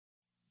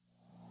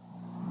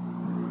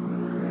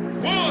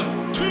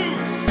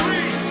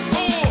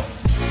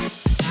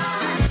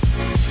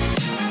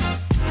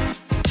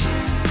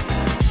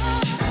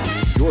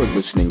You're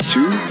listening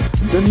to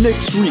the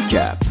Knicks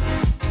Recap,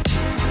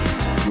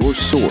 your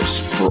source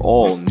for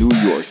all New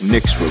York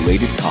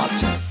Knicks-related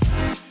content.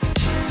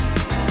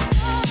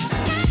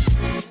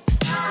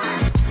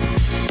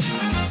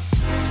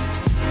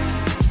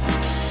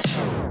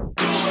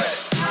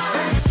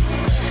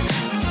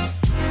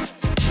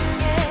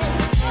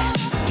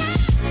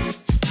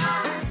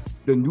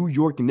 The New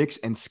York Knicks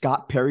and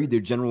Scott Perry, their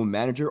general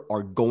manager,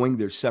 are going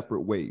their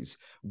separate ways.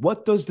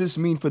 What does this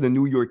mean for the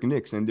New York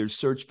Knicks and their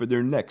search for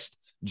their next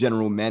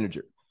general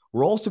manager?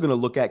 We're also going to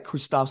look at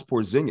Kristaps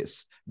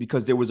Porzingis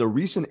because there was a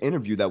recent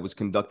interview that was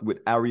conducted with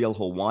Ariel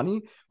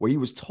Helwani where he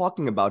was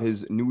talking about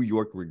his New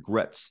York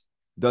regrets.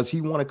 Does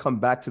he want to come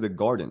back to the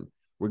Garden?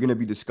 We're going to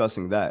be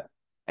discussing that.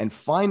 And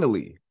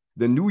finally,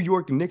 the New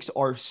York Knicks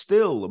are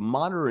still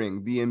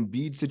monitoring the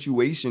Embiid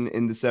situation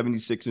in the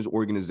 76ers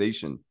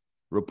organization.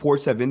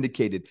 Reports have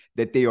indicated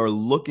that they are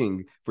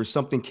looking for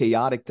something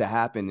chaotic to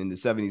happen in the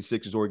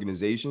 76ers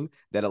organization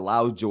that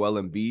allows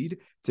Joel Embiid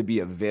to be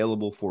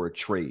available for a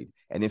trade.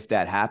 And if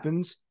that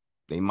happens,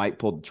 they might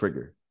pull the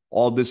trigger.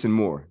 All this and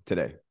more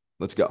today.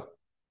 Let's go.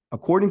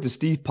 According to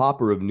Steve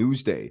Popper of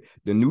Newsday,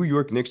 the New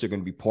York Knicks are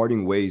going to be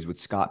parting ways with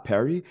Scott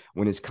Perry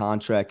when his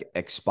contract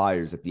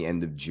expires at the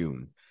end of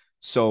June.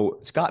 So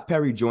Scott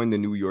Perry joined the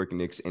New York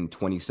Knicks in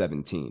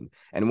 2017.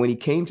 And when he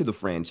came to the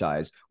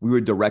franchise, we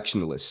were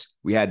directionless.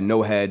 We had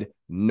no head,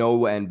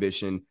 no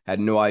ambition, had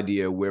no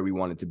idea where we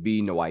wanted to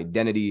be, no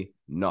identity,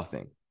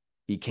 nothing.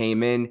 He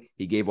came in,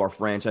 he gave our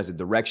franchise a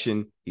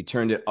direction, he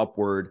turned it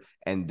upward,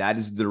 and that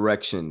is the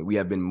direction we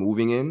have been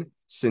moving in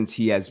since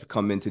he has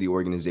come into the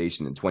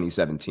organization in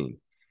 2017.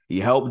 He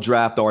helped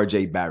draft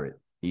R.J. Barrett.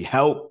 He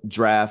helped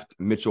draft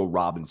Mitchell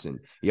Robinson.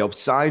 He helped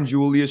sign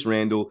Julius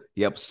Randle.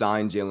 He helped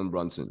sign Jalen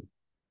Brunson.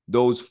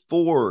 Those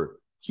four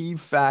key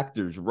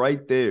factors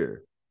right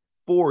there,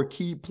 four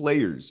key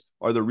players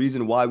are the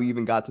reason why we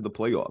even got to the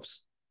playoffs.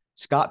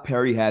 Scott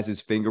Perry has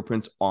his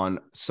fingerprints on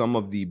some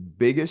of the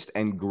biggest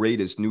and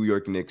greatest New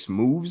York Knicks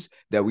moves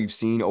that we've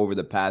seen over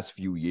the past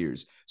few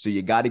years. So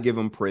you got to give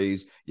him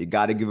praise. You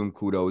got to give him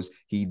kudos.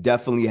 He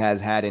definitely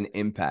has had an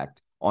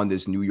impact on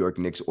this New York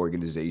Knicks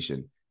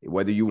organization.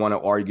 Whether you want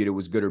to argue it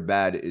was good or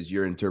bad is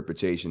your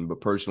interpretation.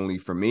 But personally,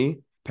 for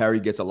me,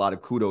 Perry gets a lot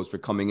of kudos for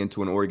coming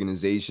into an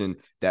organization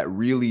that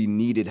really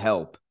needed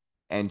help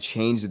and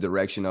changed the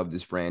direction of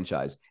this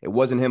franchise. It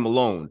wasn't him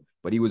alone,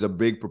 but he was a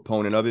big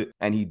proponent of it,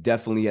 and he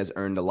definitely has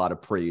earned a lot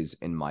of praise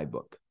in my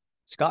book.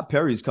 Scott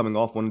Perry is coming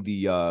off one of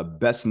the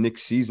best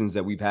Knicks seasons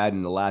that we've had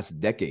in the last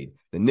decade.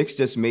 The Knicks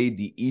just made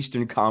the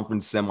Eastern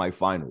Conference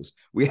semifinals.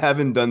 We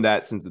haven't done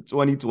that since the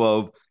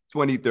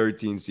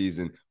 2012-2013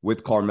 season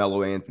with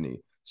Carmelo Anthony.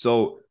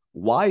 So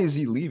why is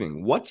he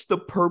leaving? What's the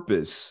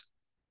purpose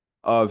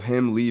of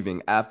him leaving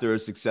after a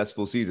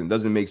successful season?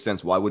 Doesn't make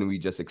sense. Why wouldn't we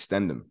just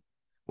extend him?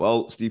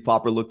 Well, Steve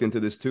Popper looked into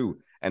this too.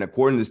 And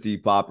according to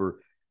Steve Popper,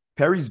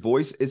 Perry's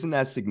voice isn't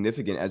as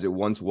significant as it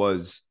once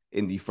was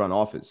in the front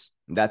office.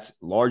 And that's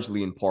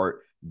largely in part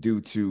due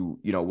to,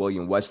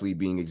 William Wesley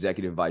being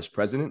executive vice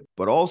president,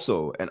 but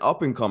also an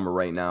up-and-comer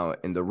right now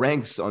in the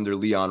ranks under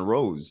Leon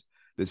Rose,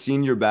 the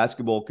senior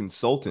basketball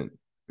consultant,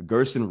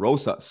 Gerson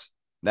Rosas.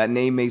 That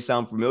name may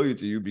sound familiar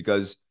to you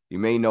because you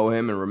may know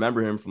him and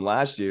remember him from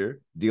last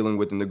year dealing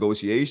with the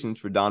negotiations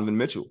for Donovan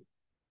Mitchell.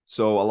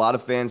 So a lot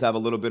of fans have a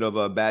little bit of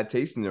a bad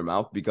taste in their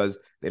mouth because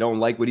they don't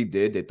like what he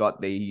did. They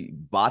thought he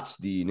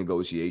botched the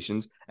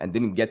negotiations and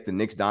didn't get the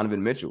Knicks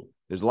Donovan Mitchell.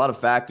 There's a lot of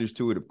factors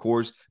to it, of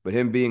course, but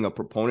him being a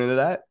proponent of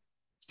that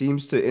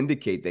seems to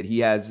indicate that he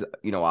has,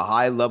 a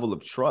high level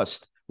of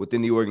trust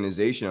within the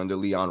organization under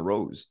Leon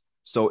Rose.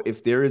 So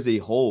if there is a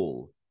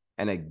hole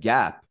and a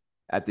gap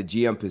at the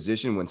GM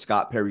position when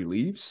Scott Perry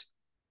leaves,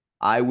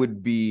 I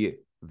would be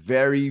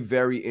very,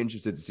 very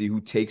interested to see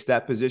who takes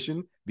that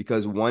position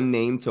because one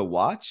name to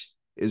watch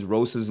is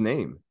Rosa's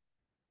name.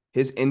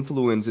 His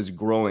influence is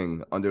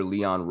growing under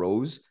Leon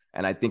Rose,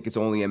 and I think it's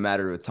only a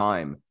matter of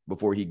time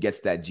before he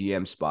gets that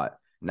GM spot.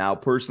 Now,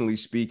 personally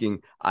speaking,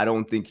 I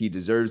don't think he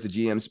deserves the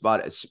GM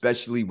spot,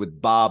 especially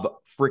with Bob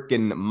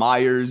frickin'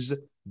 Myers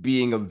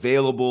being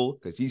available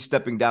because he's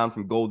stepping down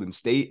from Golden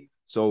State.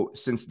 So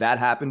since that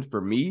happened for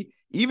me,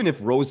 even if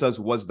Rosas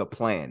was the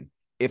plan,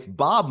 if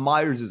Bob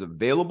Myers is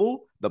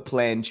available, the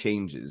plan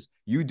changes.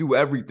 You do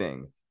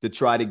everything to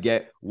try to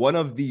get one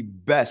of the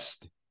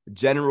best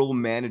general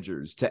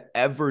managers to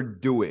ever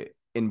do it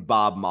in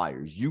Bob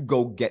Myers. You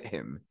go get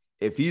him.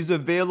 If he's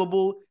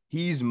available,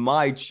 he's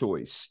my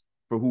choice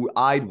for who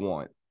I'd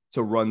want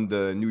to run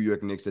the New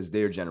York Knicks as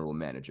their general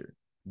manager.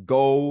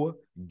 Go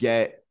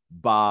get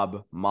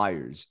Bob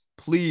Myers.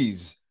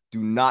 Please do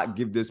not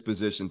give this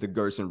position to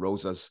Gerson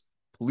Rosas.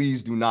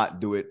 Please do not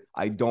do it.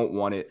 I don't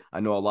want it.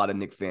 I know a lot of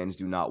Knicks fans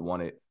do not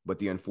want it, but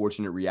the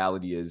unfortunate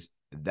reality is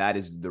that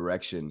is the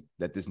direction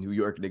that this New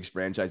York Knicks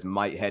franchise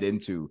might head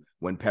into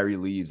when Perry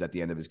leaves at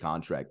the end of his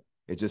contract.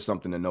 It's just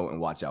something to note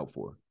and watch out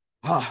for.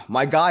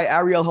 My guy,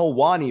 Ariel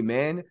Helwani,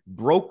 man,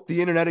 broke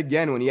the internet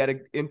again when he had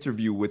an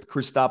interview with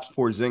Kristaps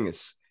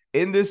Porzingis.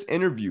 In this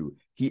interview,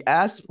 he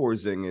asked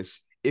Porzingis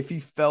if he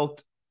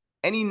felt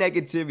any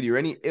negativity or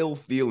any ill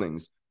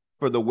feelings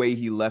for the way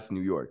he left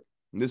New York.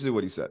 And this is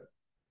what he said.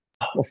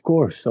 Of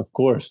course, of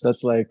course.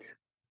 That's like,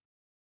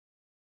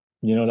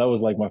 that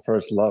was like my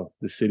first love,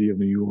 the city of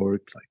New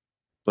York, like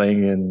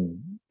playing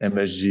in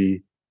MSG.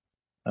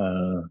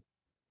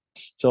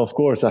 So of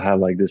course I have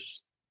like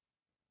this,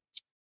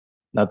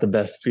 not the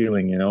best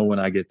feeling, when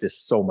I get this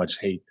so much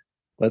hate.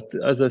 But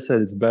as I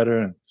said, it's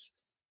better.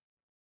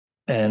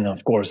 And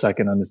of course, I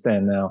can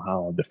understand now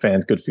how the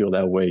fans could feel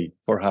that way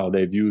for how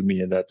they viewed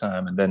me at that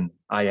time. And then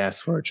I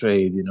asked for a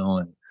trade,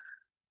 and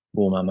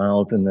boom, I'm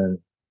out. And then,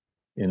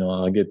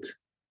 I'll get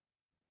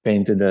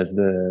painted as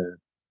the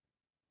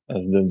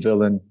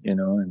villain,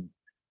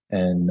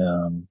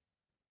 and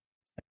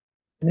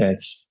yeah,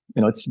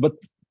 but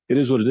it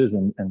is what it is.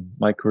 And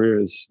my career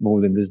is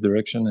moved in this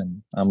direction,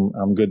 and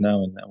I'm good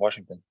now in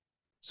Washington.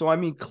 So, I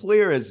mean,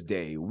 clear as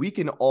day, we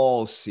can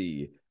all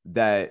see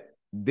that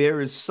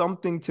there is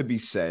something to be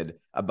said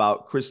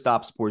about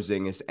Kristaps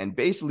Porzingis and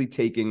basically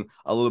taking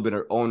a little bit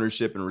of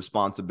ownership and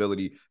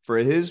responsibility for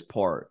his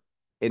part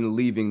in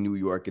leaving New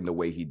York in the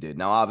way he did.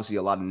 Now, obviously,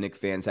 a lot of Knicks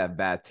fans have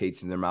bad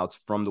tastes in their mouths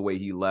from the way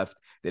he left.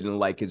 They didn't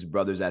like his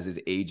brothers as his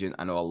agent.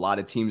 I know a lot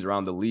of teams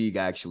around the league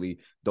actually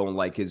don't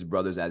like his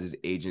brothers as his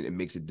agent. It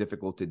makes it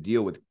difficult to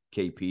deal with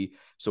KP.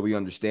 So we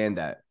understand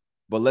that.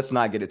 But let's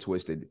not get it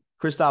twisted.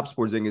 Kristaps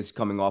Porzingis is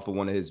coming off of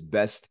one of his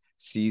best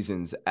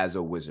seasons as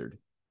a Wizard.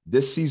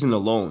 This season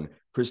alone,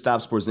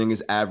 Kristaps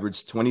Porzingis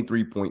averaged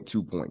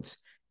 23.2 points,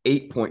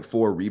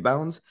 8.4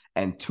 rebounds,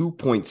 and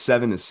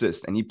 2.7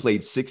 assists, and he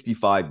played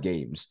 65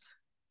 games.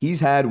 He's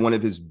had one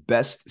of his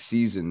best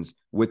seasons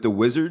with the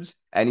Wizards,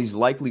 and he's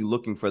likely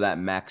looking for that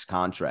max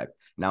contract.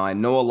 Now, I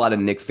know a lot of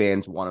Knicks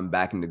fans want him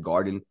back in the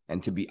Garden,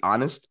 and to be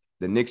honest,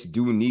 the Knicks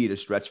do need a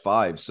stretch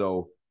five,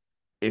 so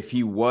if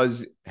he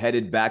was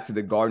headed back to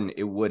the Garden,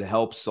 it would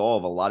help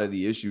solve a lot of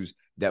the issues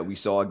that we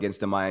saw against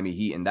the Miami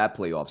Heat in that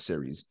playoff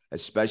series,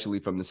 especially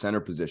from the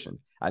center position.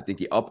 I think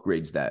he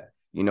upgrades that.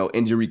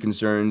 Injury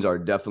concerns are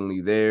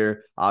definitely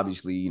there.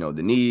 Obviously,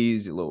 the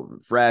knees, a little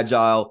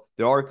fragile.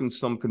 There are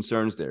some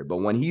concerns there. But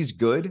when he's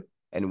good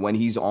and when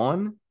he's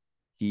on,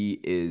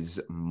 he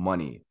is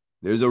money.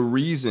 There's a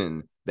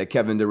reason that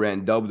Kevin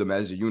Durant dubbed him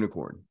as a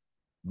unicorn.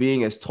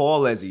 Being as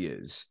tall as he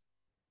is,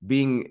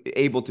 being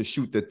able to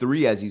shoot the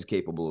three as he's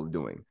capable of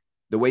doing,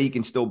 the way he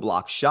can still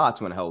block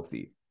shots when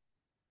healthy.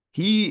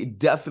 He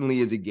definitely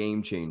is a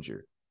game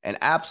changer. And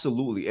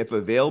absolutely, if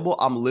available,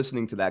 I'm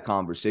listening to that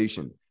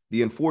conversation.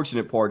 The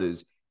unfortunate part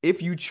is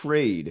if you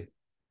trade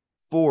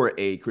for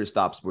a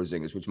Kristaps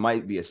Porzingis, which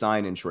might be a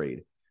sign-in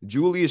trade,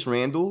 Julius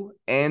Randle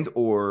and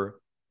or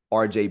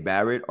RJ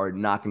Barrett are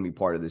not going to be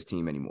part of this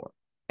team anymore.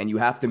 And you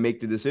have to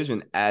make the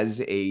decision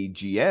as a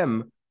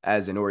GM,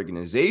 as an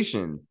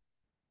organization,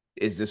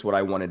 is this what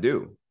I want to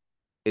do?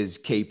 Is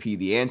KP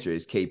the answer?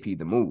 Is KP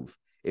the move?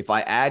 If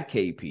I add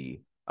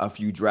KP, a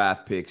few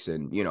draft picks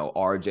and,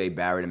 RJ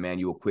Barrett,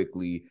 Emmanuel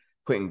Quickly,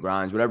 Quentin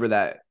Grimes, whatever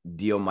that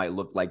deal might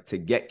look like to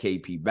get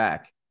KP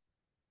back.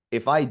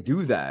 If I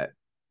do that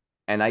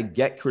and I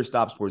get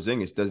Kristaps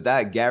Porzingis, does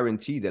that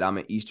guarantee that I'm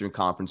an Eastern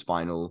Conference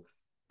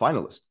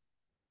finalist?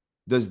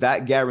 Does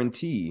that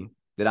guarantee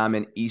that I'm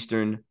an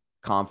Eastern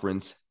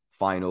Conference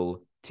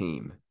final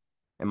team?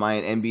 Am I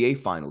an NBA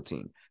final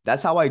team?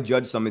 That's how I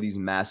judge some of these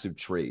massive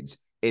trades.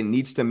 It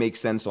needs to make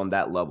sense on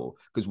that level.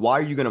 Because why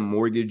are you going to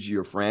mortgage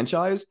your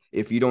franchise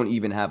if you don't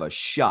even have a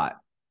shot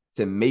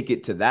to make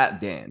it to that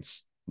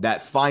dance,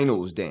 that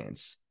finals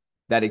dance,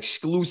 that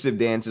exclusive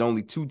dance that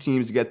only two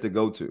teams get to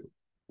go to?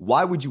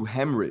 Why would you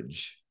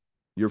hemorrhage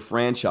your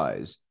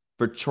franchise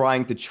for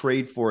trying to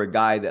trade for a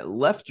guy that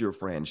left your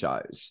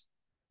franchise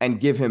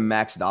and give him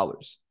max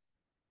dollars?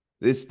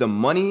 It's the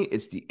money.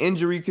 It's the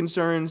injury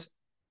concerns.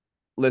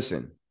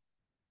 Listen,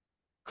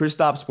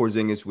 Kristaps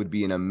Porzingis would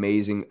be an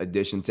amazing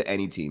addition to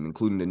any team,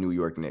 including the New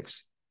York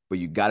Knicks. But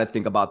you got to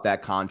think about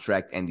that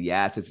contract and the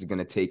assets it's going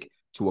to take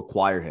to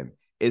acquire him.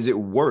 Is it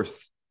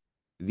worth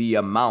the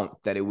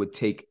amount that it would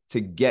take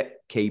to get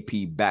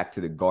KP back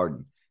to the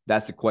Garden?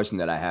 That's the question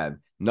that I have.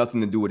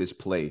 Nothing to do with his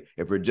play.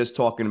 If we're just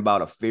talking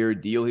about a fair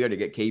deal here to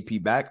get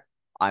KP back,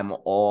 I'm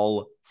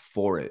all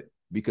for it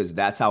because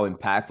that's how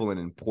impactful and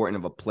important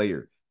of a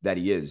player that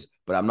he is.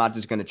 But I'm not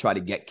just going to try to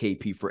get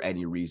KP for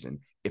any reason.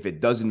 If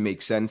it doesn't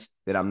make sense,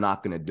 then I'm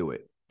not going to do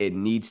it. It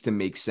needs to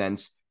make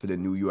sense for the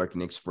New York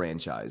Knicks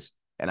franchise.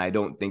 And I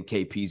don't think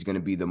KP is going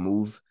to be the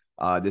move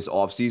this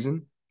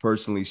offseason.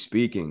 Personally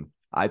speaking,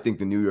 I think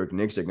the New York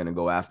Knicks are going to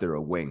go after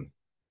a wing.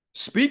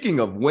 Speaking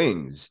of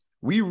wings,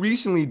 we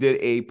recently did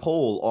a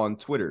poll on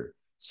Twitter.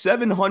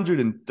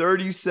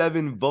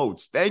 737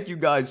 votes. Thank you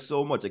guys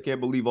so much. I can't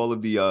believe all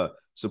of the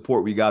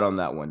support we got on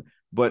that one.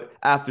 But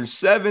after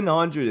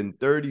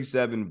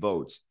 737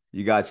 votes,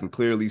 you guys can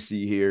clearly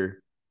see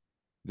here,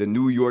 the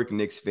New York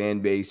Knicks fan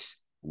base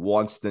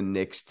wants the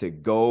Knicks to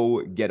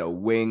go get a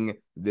wing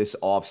this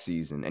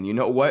offseason. And you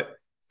know what,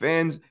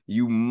 fans,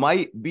 you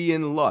might be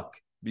in luck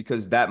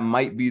because that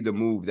might be the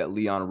move that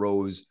Leon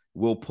Rose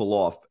will pull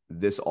off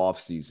this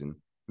offseason.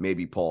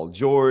 Maybe Paul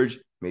George,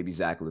 maybe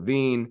Zach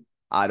LaVine.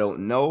 I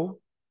don't know.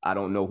 I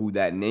don't know who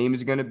that name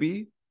is going to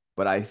be.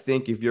 But I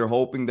think if you're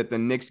hoping that the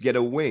Knicks get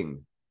a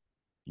wing,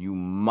 you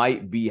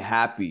might be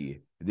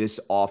happy this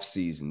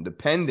offseason,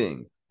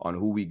 depending on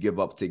who we give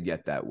up to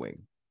get that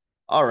wing.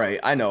 All right,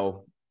 I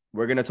know.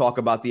 We're going to talk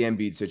about the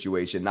Embiid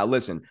situation. Now,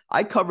 listen,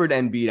 I covered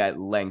Embiid at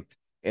length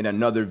in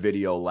another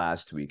video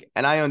last week,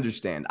 and I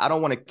understand. I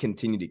don't want to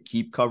continue to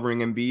keep covering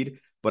Embiid,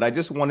 but I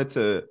just wanted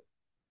to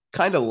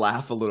kind of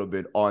laugh a little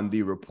bit on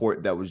the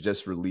report that was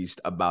just released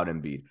about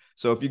Embiid.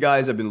 So if you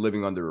guys have been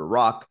living under a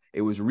rock,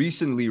 it was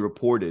recently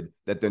reported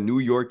that the New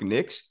York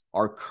Knicks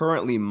are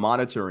currently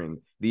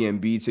monitoring the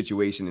Embiid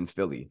situation in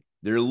Philly.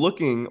 They're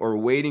looking or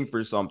waiting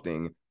for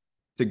something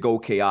to go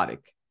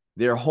chaotic.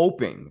 They're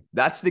hoping,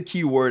 that's the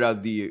key word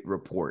of the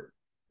report.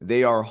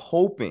 They are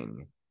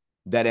hoping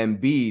that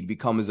Embiid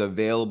becomes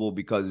available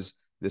because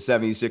the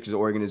 76ers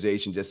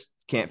organization just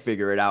can't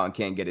figure it out and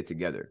can't get it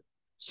together.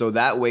 So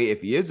that way,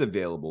 if he is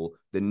available,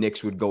 the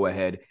Knicks would go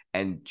ahead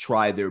and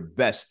try their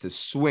best to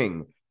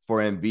swing for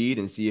Embiid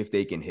and see if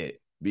they can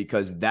hit,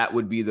 because that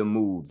would be the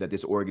move that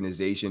this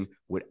organization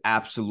would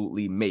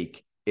absolutely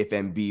make if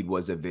Embiid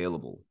was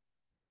available.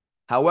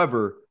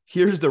 However,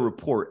 here's the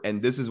report,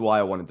 and this is why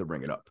I wanted to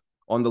bring it up.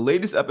 On the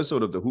latest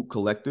episode of the Hoop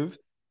Collective,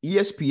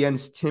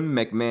 ESPN's Tim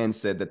McMahon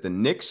said that the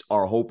Knicks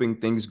are hoping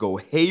things go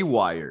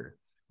haywire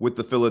with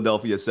the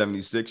Philadelphia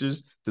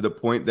 76ers to the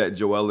point that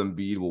Joel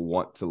Embiid will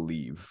want to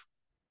leave.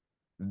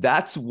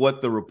 That's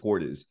what the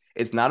report is.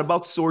 It's not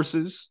about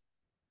sources.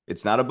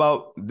 It's not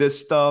about this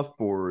stuff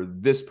or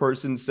this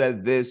person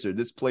said this or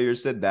this player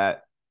said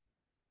that.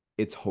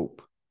 It's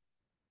hope.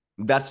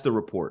 That's the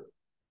report.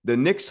 The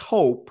Knicks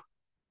hope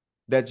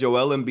that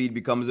Joel Embiid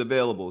becomes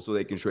available so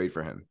they can trade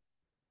for him.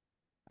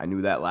 I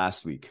knew that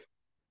last week.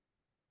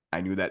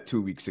 I knew that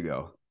 2 weeks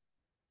ago.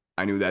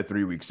 I knew that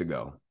 3 weeks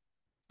ago.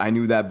 I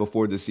knew that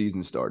before the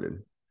season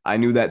started. I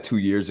knew that 2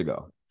 years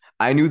ago.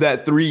 I knew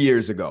that 3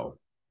 years ago.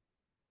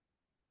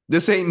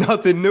 This ain't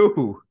nothing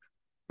new.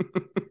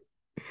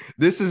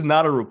 This is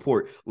not a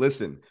report.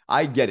 Listen,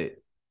 I get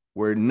it.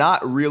 We're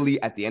not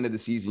really at the end of the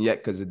season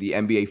yet because the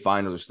NBA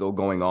finals are still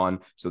going on.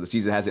 So the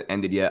season hasn't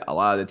ended yet. A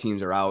lot of the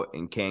teams are out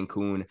in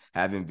Cancun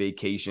having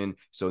vacation.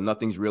 So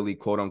nothing's really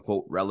quote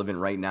unquote relevant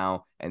right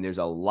now. And there's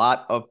a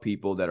lot of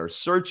people that are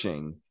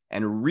searching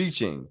and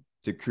reaching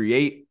to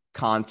create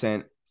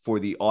content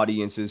for the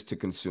audiences to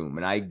consume.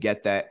 And I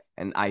get that.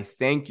 And I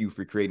thank you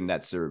for creating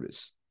that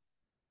service.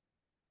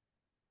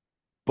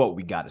 But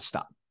we got to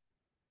stop.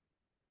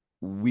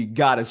 We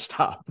got to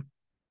stop.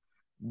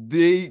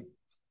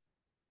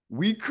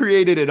 We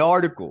created an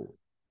article.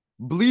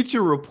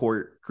 Bleacher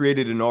Report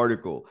created an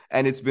article,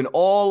 and it's been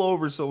all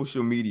over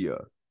social media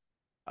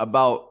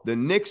about the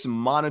Knicks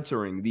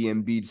monitoring the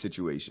Embiid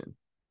situation.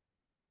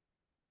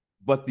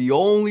 But the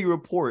only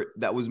report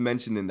that was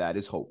mentioned in that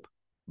is hope.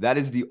 That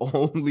is the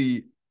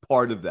only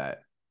part of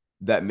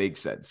that makes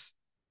sense.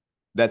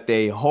 That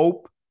they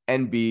hope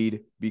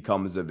Embiid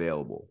becomes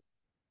available.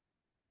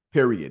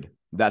 Period.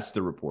 That's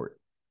the report.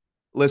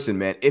 Listen,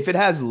 man, if it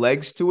has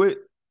legs to it,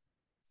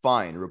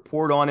 fine,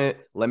 report on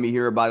it. Let me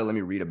hear about it. Let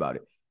me read about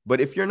it.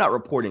 But if you're not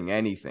reporting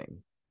anything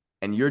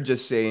and you're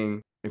just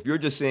saying,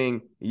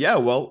 yeah,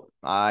 well,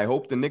 I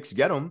hope the Knicks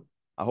get him.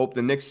 I hope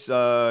the Knicks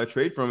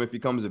trade for him if he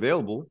becomes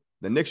available.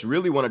 The Knicks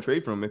really want to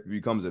trade for him if he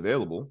becomes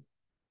available.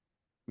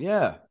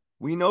 Yeah,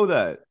 we know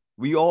that.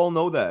 We all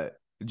know that.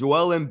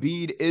 Joel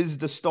Embiid is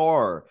the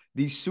star,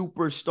 the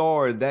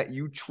superstar that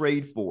you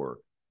trade for.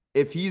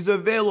 If he's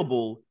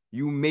available,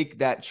 you make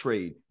that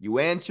trade. You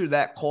answer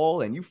that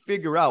call and you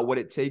figure out what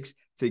it takes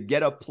to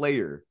get a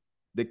player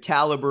the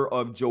caliber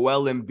of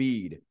Joel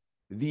Embiid,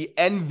 the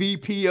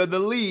MVP of the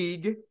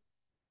league,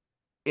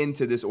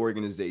 into this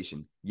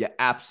organization. You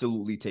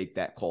absolutely take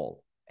that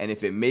call. And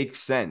if it makes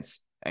sense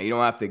and you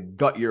don't have to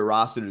gut your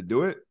roster to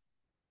do it,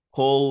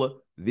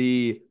 pull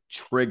the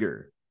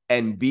trigger.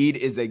 Embiid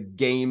is a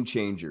game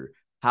changer.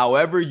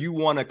 However you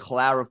want to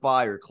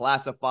clarify or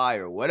classify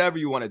or whatever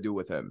you want to do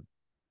with him.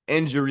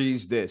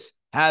 Injuries, this.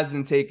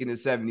 Hasn't taken the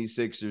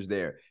 76ers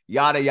there.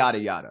 Yada, yada,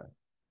 yada.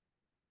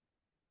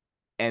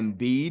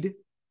 Embiid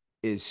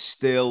is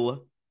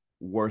still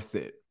worth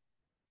it.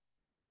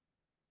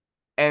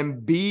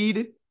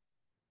 Embiid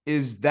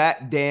is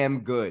that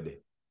damn good.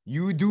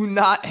 You do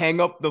not hang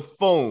up the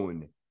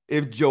phone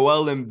if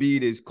Joel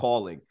Embiid is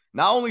calling.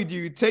 Not only do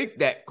you take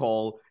that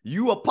call,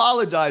 you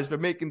apologize for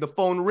making the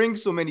phone ring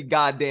so many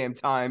goddamn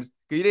times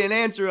because you didn't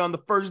answer it on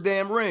the first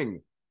damn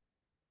ring.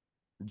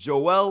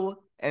 Joel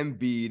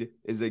Embiid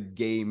is a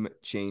game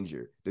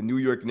changer. The New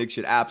York Knicks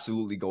should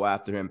absolutely go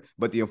after him.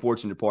 But the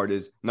unfortunate part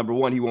is, number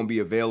one, he won't be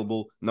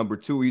available. Number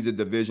two, he's a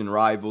division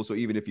rival. So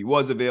even if he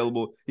was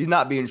available, he's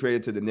not being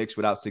traded to the Knicks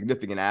without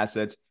significant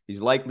assets. He's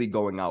likely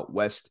going out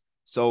west.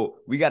 So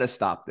we got to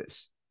stop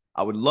this.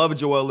 I would love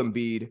Joel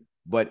Embiid,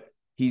 but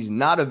he's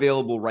not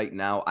available right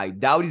now. I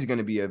doubt he's going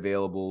to be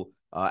available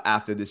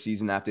after the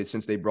season,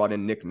 since they brought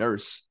in Nick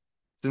Nurse.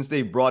 Since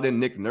they brought in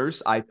Nick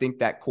Nurse, I think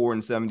that core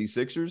and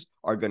 76ers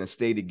are going to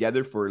stay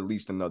together for at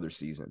least another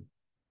season.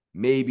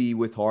 Maybe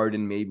with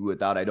Harden, maybe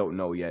without, I don't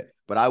know yet.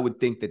 But I would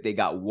think that they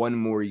got one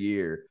more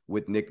year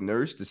with Nick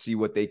Nurse to see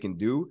what they can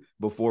do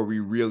before we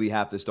really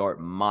have to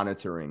start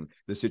monitoring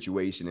the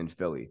situation in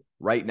Philly.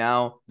 Right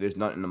now, there's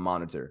nothing to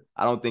monitor.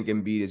 I don't think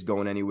Embiid is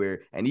going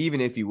anywhere. And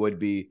even if he would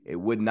be, it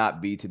would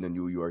not be to the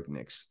New York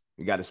Knicks.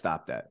 You got to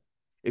stop that.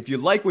 If you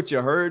like what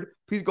you heard,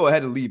 please go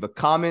ahead and leave a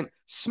comment,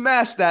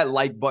 smash that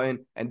like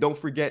button, and don't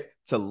forget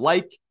to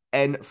like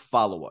and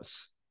follow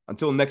us.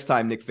 Until next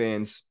time, Knicks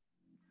fans,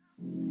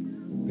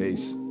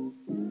 peace.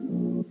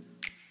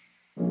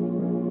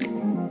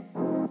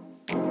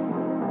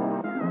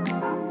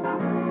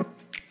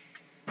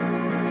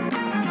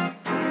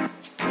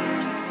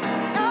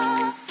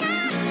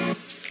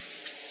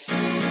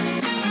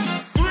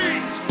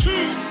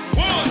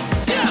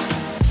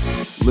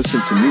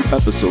 Listen to new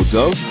episodes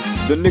of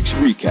The Knicks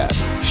Recap,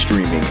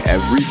 streaming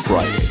every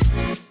Friday.